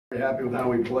happy with how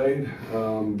we played.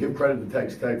 Give credit to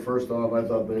Texas Tech. First off, I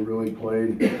thought they really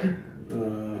played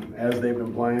as they've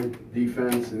been playing,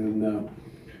 defense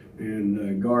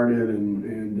and guarded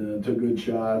and took good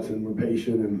shots and were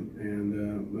patient.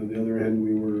 And on the other end,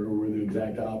 we were the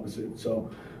exact opposite. So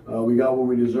we got what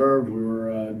we deserved. We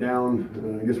were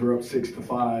down. I guess we were up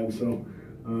 6-5. So,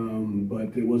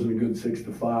 but it wasn't a good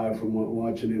 6-5 from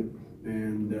watching it.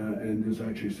 And just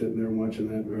actually sitting there and watching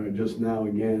that just now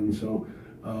again. So,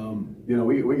 you know,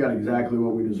 we got exactly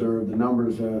what we deserved. The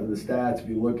numbers, the stats, if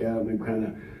you look at them, they kind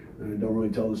of don't really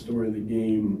tell the story of the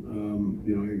game.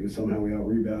 You know, somehow we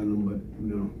out-rebounded them, but,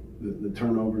 you know, the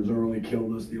turnovers early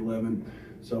killed us, the 11.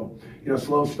 So, you know,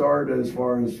 slow start as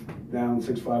far as down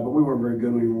 6-5, but we weren't very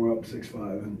good when we were up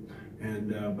 6-5.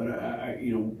 But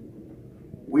you know,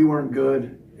 we weren't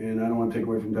good, and I don't want to take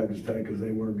away from Texas Tech because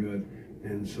they were good.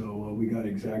 And so we got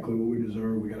exactly what we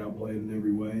deserved. We got outplayed in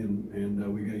every way,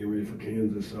 and we got to get ready for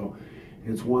Kansas. So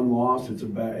it's one loss.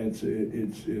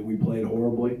 We played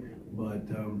horribly, but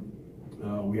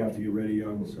we have to get ready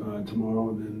on tomorrow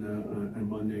and then and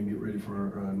Monday and get ready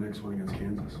for our next one against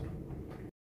Kansas.